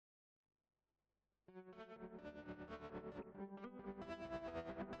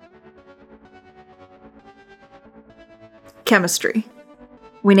Chemistry.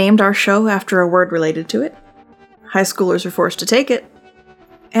 We named our show after a word related to it. High schoolers were forced to take it.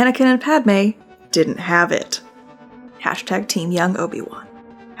 Anakin and Padme didn't have it. Hashtag Team Young Obi-Wan.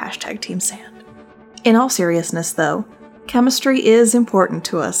 Hashtag Team Sand. In all seriousness, though, chemistry is important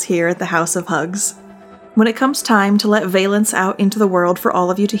to us here at the House of Hugs. When it comes time to let Valence out into the world for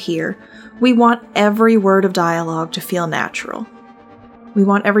all of you to hear, we want every word of dialogue to feel natural. We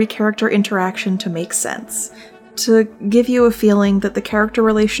want every character interaction to make sense, to give you a feeling that the character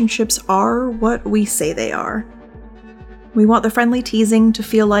relationships are what we say they are. We want the friendly teasing to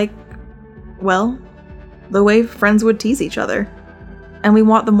feel like, well, the way friends would tease each other. And we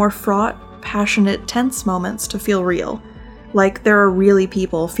want the more fraught, passionate, tense moments to feel real, like there are really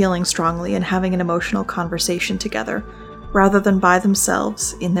people feeling strongly and having an emotional conversation together, rather than by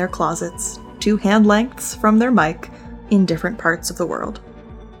themselves in their closets, 2 hand lengths from their mic, in different parts of the world.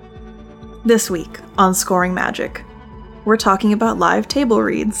 This week on Scoring Magic, we're talking about live table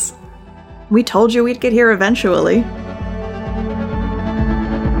reads. We told you we'd get here eventually.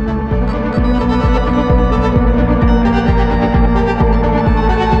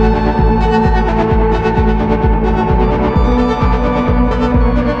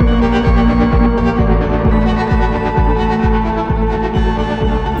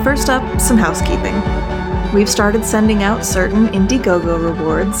 First up, some housekeeping. We've started sending out certain Indiegogo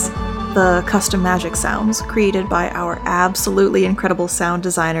rewards, the custom magic sounds created by our absolutely incredible sound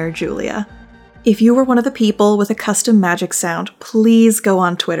designer, Julia. If you were one of the people with a custom magic sound, please go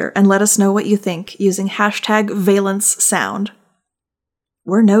on Twitter and let us know what you think using hashtag ValenceSound.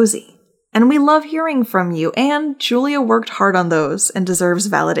 We're nosy, and we love hearing from you, and Julia worked hard on those and deserves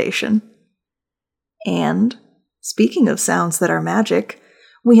validation. And, speaking of sounds that are magic,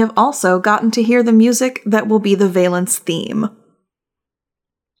 we have also gotten to hear the music that will be the Valence theme.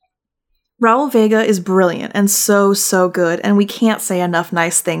 Raul Vega is brilliant and so good, and we can't say enough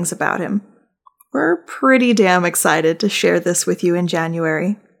nice things about him. We're pretty damn excited to share this with you in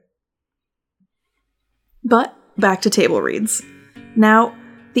January. But back to table reads. Now,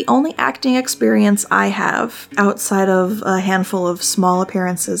 the only acting experience I have, outside of a handful of small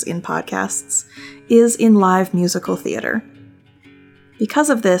appearances in podcasts, is in live musical theater.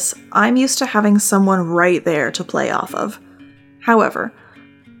 Because of this, I'm used to having someone right there to play off of. However,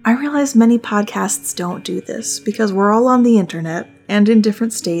 I realize many podcasts don't do this because we're all on the internet and in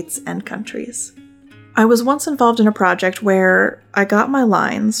different states and countries. I was once involved in a project where I got my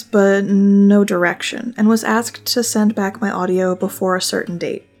lines, but no direction, and was asked to send back my audio before a certain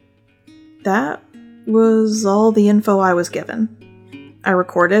date. That was all the info I was given. I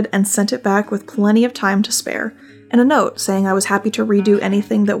recorded and sent it back with plenty of time to spare, and a note saying I was happy to redo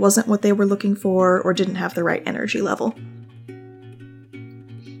anything that wasn't what they were looking for or didn't have the right energy level.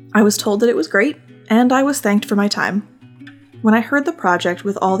 I was told that it was great, and I was thanked for my time. When I heard the project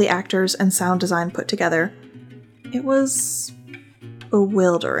with all the actors and sound design put together, it was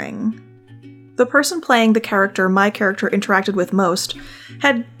bewildering. The person playing the character my character interacted with most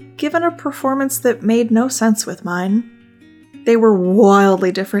had given a performance that made no sense with mine. They were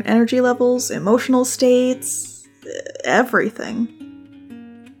wildly different energy levels, emotional states, everything.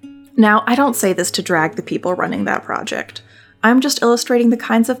 Now, I don't say this to drag the people running that project. I'm just illustrating the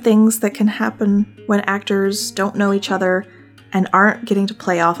kinds of things that can happen when actors don't know each other and aren't getting to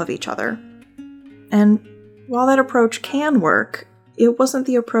play off of each other. And while that approach can work, it wasn't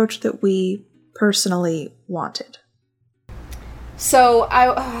the approach that we personally wanted. So I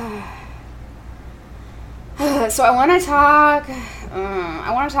want to talk.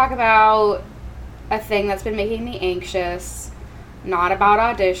 I want to talk about a thing that's been making me anxious, not about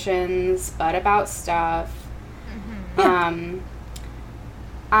auditions, but about stuff.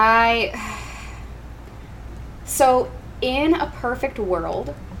 So in a perfect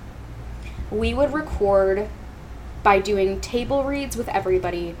world, we would record by doing table reads with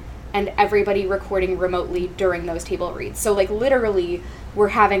everybody and everybody recording remotely during those table reads. So like literally we're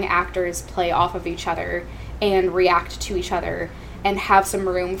having actors play off of each other and react to each other and have some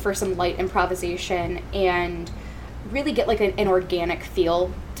room for some light improvisation and really get like an organic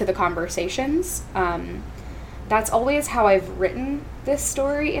feel to the conversations. That's always how I've written this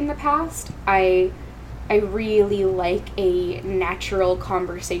story in the past. I really like a natural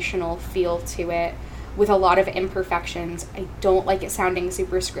conversational feel to it with a lot of imperfections. I don't like it sounding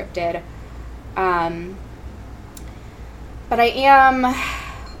super scripted. But I am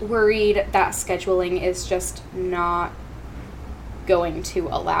worried that scheduling is just not going to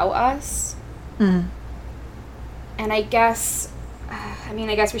allow us. And I guess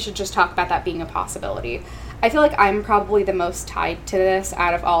we should just talk about that being a possibility. I feel like I'm probably the most tied to this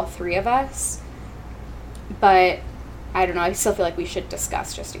out of all three of us, but I don't know, I still feel like we should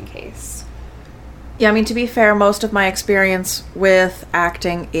discuss just in case. Yeah, I mean, to be fair, most of my experience with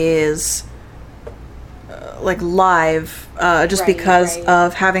acting is like live, just because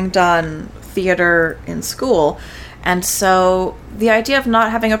of having done theater in school. And so the idea of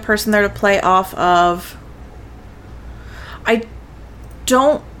not having a person there to play off of,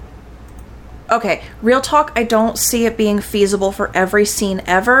 okay, real talk, I don't see it being feasible for every scene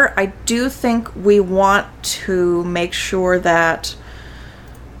ever. I do think we want to make sure that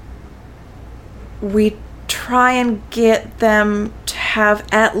we try and get them to have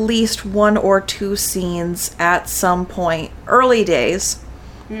at least 1 or 2 scenes at some point, early days,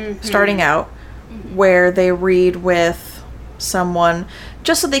 starting out, where they read with someone,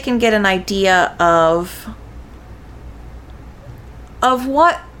 just so they can get an idea of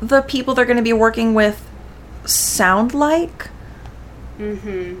what the people they're going to be working with sound like.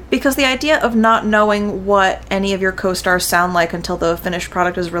 Because the idea of not knowing what any of your co-stars sound like until the finished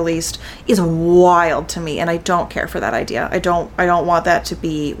product is released is wild to me, and I don't care for that idea. I don't want that to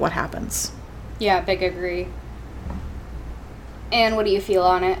be what happens. Yeah, big agree. Anne, what do you feel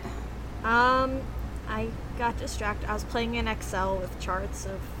on it? I got distracted. I was playing in Excel with charts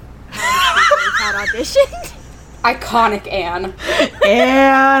of how many people had auditioned. Iconic Anne.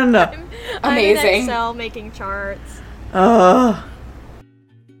 Anne! Amazing. I'm in Excel making charts.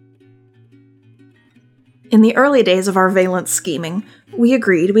 In the early days of our Valence scheming, we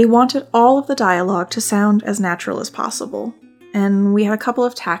agreed we wanted all of the dialogue to sound as natural as possible, and we had a couple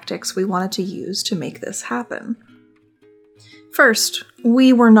of tactics we wanted to use to make this happen. First,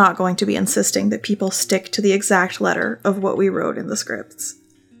 we were not going to be insisting that people stick to the exact letter of what we wrote in the scripts.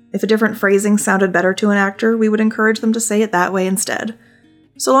 If a different phrasing sounded better to an actor, we would encourage them to say it that way instead.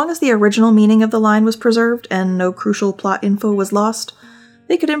 So long as the original meaning of the line was preserved and no crucial plot info was lost,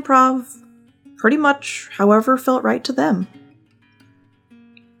 they could improv pretty much however felt right to them.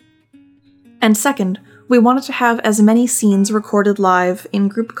 And second, we wanted to have as many scenes recorded live in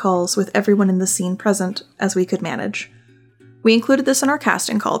group calls with everyone in the scene present as we could manage. We included this in our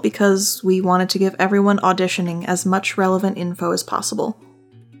casting call because we wanted to give everyone auditioning as much relevant info as possible.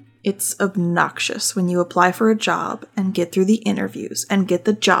 It's obnoxious when you apply for a job and get through the interviews and get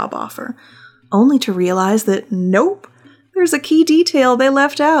the job offer, only to realize that nope, there's a key detail they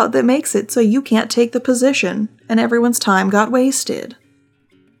left out that makes it so you can't take the position, and everyone's time got wasted.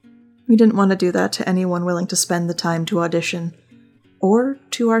 We didn't want to do that to anyone willing to spend the time to audition, or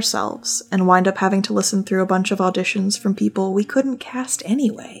to ourselves, and wind up having to listen through a bunch of auditions from people we couldn't cast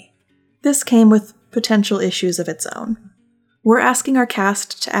anyway. This came with potential issues of its own. We're asking our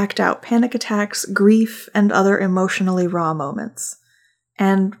cast to act out panic attacks, grief, and other emotionally raw moments.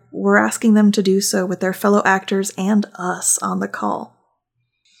 And we're asking them to do so with their fellow actors and us on the call.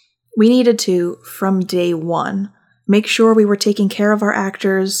 We needed to, from day one, make sure we were taking care of our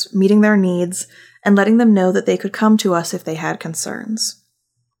actors, meeting their needs, and letting them know that they could come to us if they had concerns.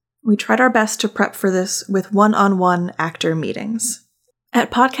 We tried our best to prep for this with one-on-one actor meetings. At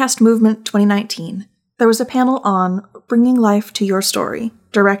Podcast Movement 2019, there was a panel on Bringing Life to Your Story,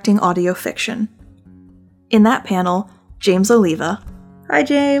 Directing Audio Fiction. In that panel, James Oliva, hi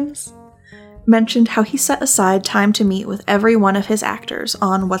James, mentioned how he set aside time to meet with every one of his actors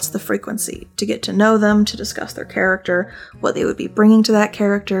on What's the Frequency, to get to know them, to discuss their character, what they would be bringing to that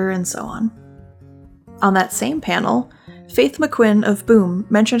character, and so on. On that same panel, Faith McQuinn of Boom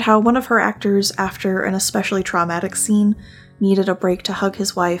mentioned how one of her actors, after an especially traumatic scene, needed a break to hug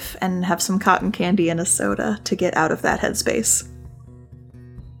his wife and have some cotton candy and a soda to get out of that headspace.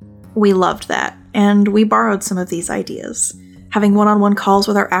 We loved that, and we borrowed some of these ideas, having one-on-one calls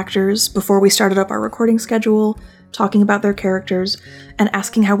with our actors before we started up our recording schedule, talking about their characters, and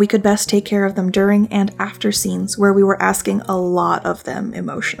asking how we could best take care of them during and after scenes where we were asking a lot of them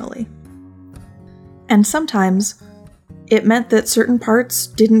emotionally. And sometimes, it meant that certain parts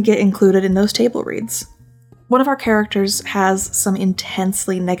didn't get included in those table reads. One of our characters has some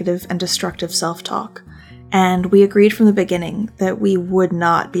intensely negative and destructive self-talk, and we agreed from the beginning that we would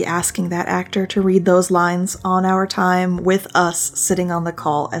not be asking that actor to read those lines on our time with us sitting on the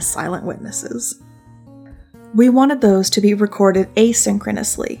call as silent witnesses. We wanted those to be recorded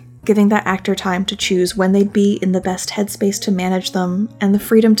asynchronously, giving that actor time to choose when they'd be in the best headspace to manage them, and the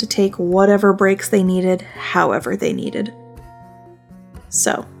freedom to take whatever breaks they needed, however they needed.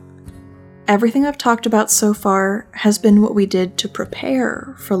 So, everything I've talked about so far has been what we did to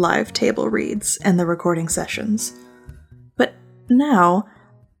prepare for live table reads and the recording sessions. But now,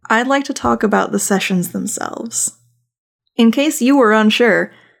 I'd like to talk about the sessions themselves. In case you were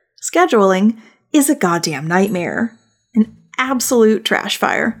unsure, scheduling is a goddamn nightmare. An absolute trash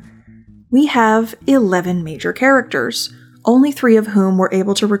fire. We have 11 major characters, only 3 of whom were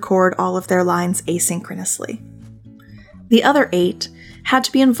able to record all of their lines asynchronously. The other 8 had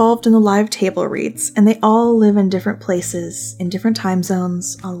to be involved in the live table reads, and they all live in different places, in different time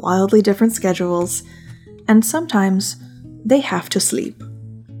zones, on wildly different schedules, and sometimes they have to sleep.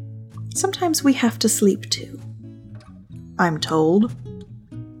 Sometimes we have to sleep too. I'm told.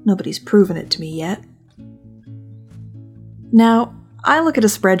 Nobody's proven it to me yet. Now, I look at a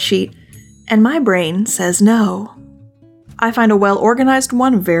spreadsheet, and my brain says no. I find a well-organized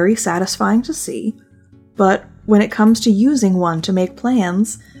one very satisfying to see, but when it comes to using one to make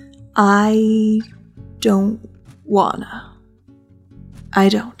plans, I don't wanna. I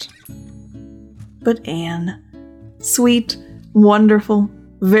don't. But Anne, sweet, wonderful,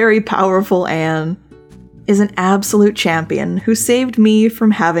 very powerful Anne, is an absolute champion who saved me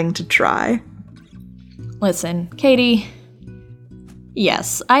from having to try. Listen, Katie,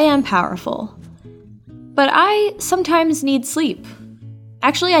 yes, I am powerful, but I sometimes need sleep.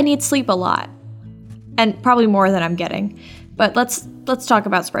 Actually, I need sleep a lot. And probably more than I'm getting. But let's talk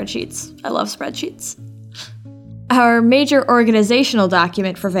about spreadsheets. I love spreadsheets. Our major organizational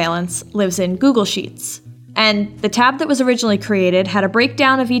document for Valence lives in Google Sheets. And the tab that was originally created had a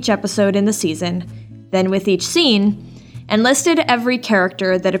breakdown of each episode in the season, then with each scene, and listed every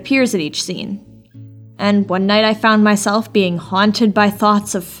character that appears in each scene. And one night I found myself being haunted by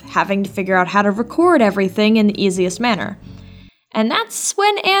thoughts of having to figure out how to record everything in the easiest manner. And that's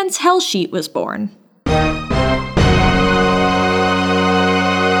when Anne's Hell Sheet was born.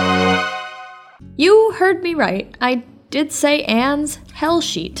 You heard me right. I did say Anne's Hell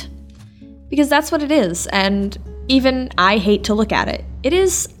Sheet. Because that's what it is, and even I hate to look at it. It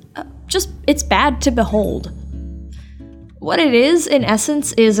is it's bad to behold. What it is, in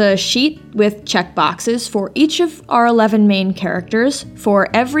essence, is a sheet with checkboxes for each of our 11 main characters for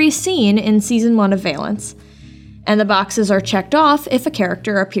every scene in Season 1 of Valence. And the boxes are checked off if a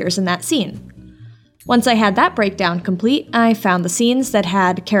character appears in that scene. Once I had that breakdown complete, I found the scenes that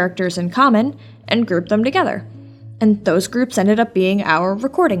had characters in common and grouped them together. And those groups ended up being our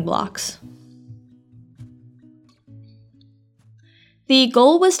recording blocks. The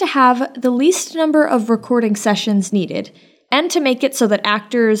goal was to have the least number of recording sessions needed, and to make it so that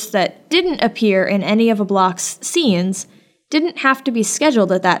actors that didn't appear in any of a block's scenes didn't have to be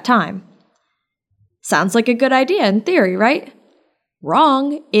scheduled at that time. Sounds like a good idea in theory, right?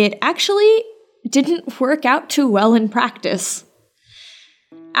 Wrong. It actually didn't work out too well in practice.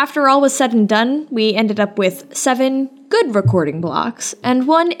 After all was said and done, we ended up with 7 good recording blocks and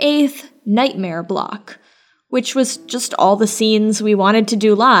 1/8 nightmare block, which was just all the scenes we wanted to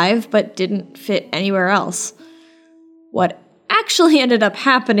do live but didn't fit anywhere else. What actually ended up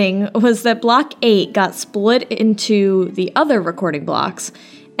happening was that Block 8 got split into the other recording blocks,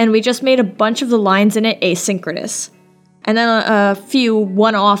 and we just made a bunch of the lines in it asynchronous. And then a few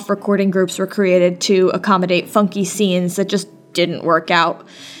one-off recording groups were created to accommodate funky scenes that just didn't work out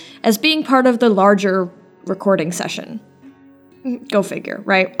as being part of the larger recording session. Go figure,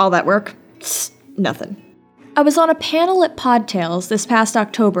 right? All that work? Nothing. I was on a panel at Podtails this past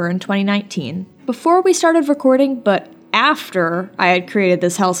October in 2019, before we started recording, but after I had created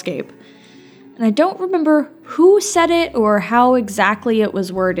this hellscape. And I don't remember who said it or how exactly it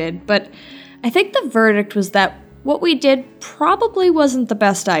was worded, but I think the verdict was that what we did probably wasn't the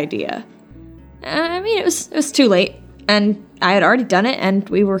best idea. I mean, it was too late, and I had already done it, and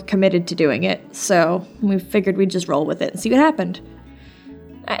we were committed to doing it, so we figured we'd just roll with it and see what happened.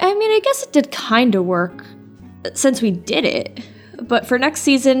 I mean, I guess it did kind of work, since we did it, but for next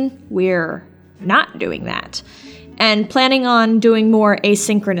season, we're not doing that, and planning on doing more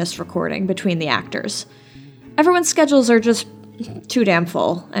asynchronous recording between the actors. Everyone's schedules are just too damn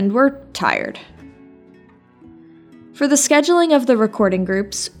full, and we're tired. For the scheduling of the recording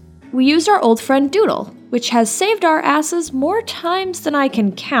groups, we used our old friend Doodle, which has saved our asses more times than I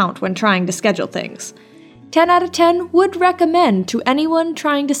can count when trying to schedule things. 10 out of 10 would recommend to anyone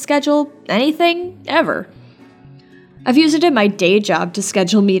trying to schedule anything ever. I've used it in my day job to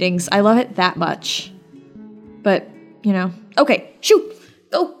schedule meetings. I love it that much. But, okay, shoot!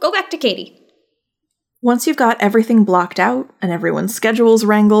 Go back to Katie. Once you've got everything blocked out, and everyone's schedules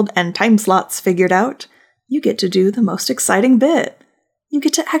wrangled and time slots figured out, you get to do the most exciting bit. You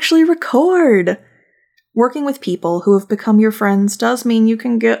get to actually record. Working with people who have become your friends does mean you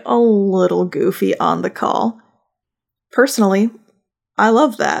can get a little goofy on the call. Personally, I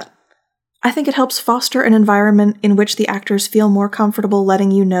love that. I think it helps foster an environment in which the actors feel more comfortable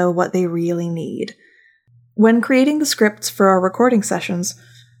letting you know what they really need. When creating the scripts for our recording sessions,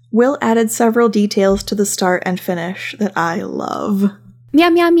 Will added several details to the start and finish that I love. Meow,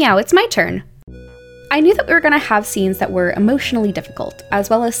 meow, meow, it's my turn. I knew that we were going to have scenes that were emotionally difficult, as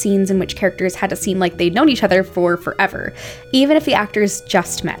well as scenes in which characters had to seem like they'd known each other for forever, even if the actors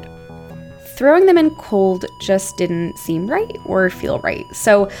just met. Throwing them in cold just didn't seem right or feel right.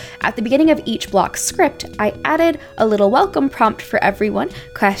 So at the beginning of each block's script, I added a little welcome prompt for everyone.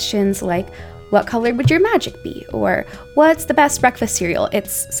 Questions like, what color would your magic be? Or what's the best breakfast cereal?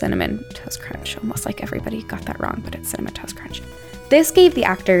 It's Cinnamon Toast Crunch. Almost like everybody got that wrong, but it's Cinnamon Toast Crunch. This gave the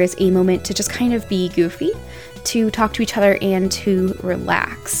actors a moment to just kind of be goofy, to talk to each other, and to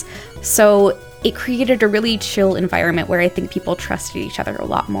relax. So it created a really chill environment where I think people trusted each other a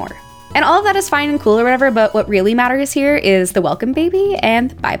lot more. And all of that is fine and cool or whatever, but what really matters here is the welcome baby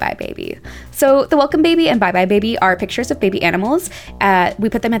and bye bye baby. So the welcome baby and bye bye baby are pictures of baby animals. We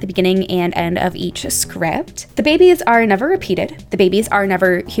put them at the beginning and end of each script. The babies are never repeated. The babies are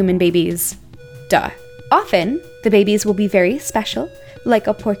never human babies. Duh. Often, the babies will be very special, like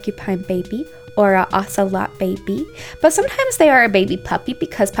a porcupine baby or a ocelot baby, but sometimes they are a baby puppy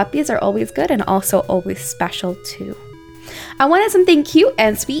because puppies are always good and also always special too. I wanted something cute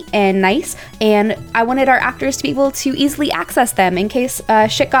and sweet and nice, and I wanted our actors to be able to easily access them in case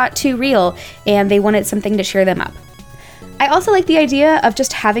shit got too real and they wanted something to cheer them up. I also like the idea of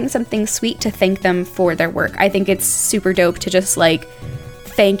just having something sweet to thank them for their work. I think it's super dope to just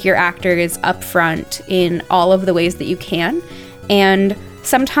thank your actors up front in all of the ways that you can. And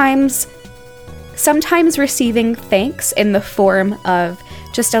sometimes receiving thanks in the form of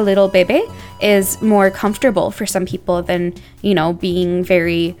just a little bebe is more comfortable for some people than, being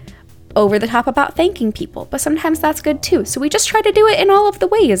very over the top about thanking people. But sometimes that's good too. So we just try to do it in all of the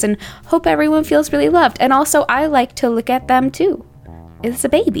ways and hope everyone feels really loved. And also I like to look at them too. It's a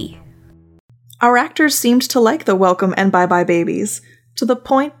baby. Our actors seemed to like the welcome and bye-bye babies, to the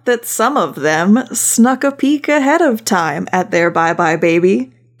point that some of them snuck a peek ahead of time at their bye-bye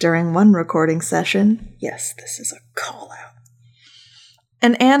baby during one recording session. Yes, this is a call-out.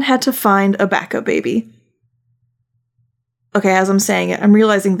 And Anne had to find a backup baby. Okay, as I'm saying it, I'm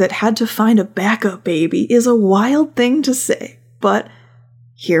realizing that had to find a backup baby is a wild thing to say, but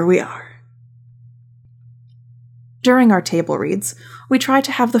here we are. During our table reads, we try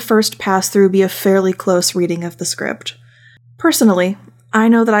to have the first pass-through be a fairly close reading of the script. Personally, I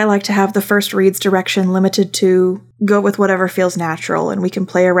know that I like to have the first read's direction limited to go with whatever feels natural, and we can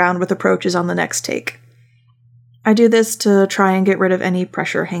play around with approaches on the next take. I do this to try and get rid of any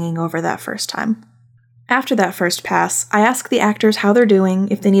pressure hanging over that first time. After that first pass, I ask the actors how they're doing,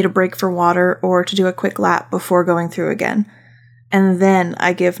 if they need a break for water, or to do a quick lap before going through again. And then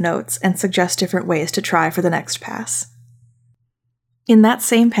I give notes and suggest different ways to try for the next pass. In that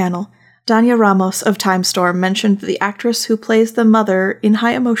same panel, Dania Ramos of Timestorm mentioned that the actress who plays the mother in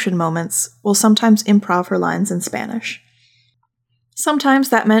high emotion moments will sometimes improv her lines in Spanish. Sometimes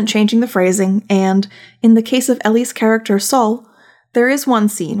that meant changing the phrasing, and in the case of Ellie's character Sol, there is one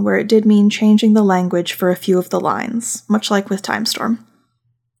scene where it did mean changing the language for a few of the lines, much like with Timestorm.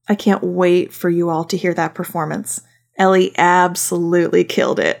 I can't wait for you all to hear that performance. Ellie absolutely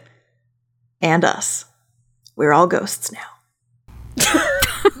killed it. And us. We're all ghosts now.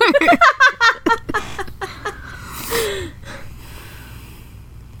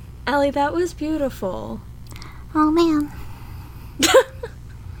 Ellie, that was beautiful. Oh, man.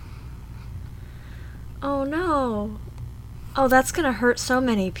 Oh, no. Oh, that's gonna hurt so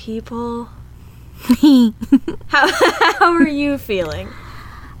many people. How are you feeling?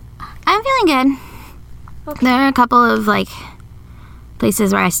 I'm feeling good. Okay. There are a couple of,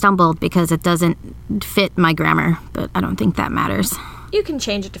 places where I stumbled because it doesn't fit my grammar, but I don't think that matters. You can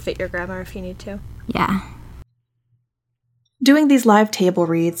change it to fit your grammar if you need to. Yeah. Doing these live table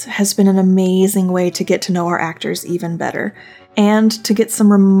reads has been an amazing way to get to know our actors even better, and to get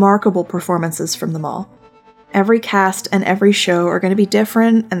some remarkable performances from them all. Every cast and every show are going to be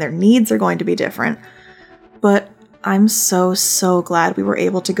different, and their needs are going to be different. But I'm so glad we were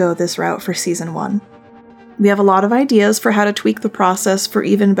able to go this route for Season 1. We have a lot of ideas for how to tweak the process for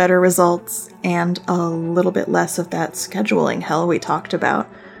even better results, and a little bit less of that scheduling hell we talked about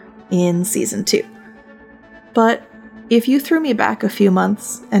in Season 2. But if you threw me back a few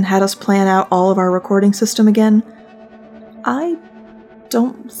months and had us plan out all of our recording system again, I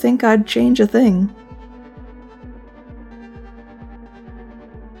don't think I'd change a thing.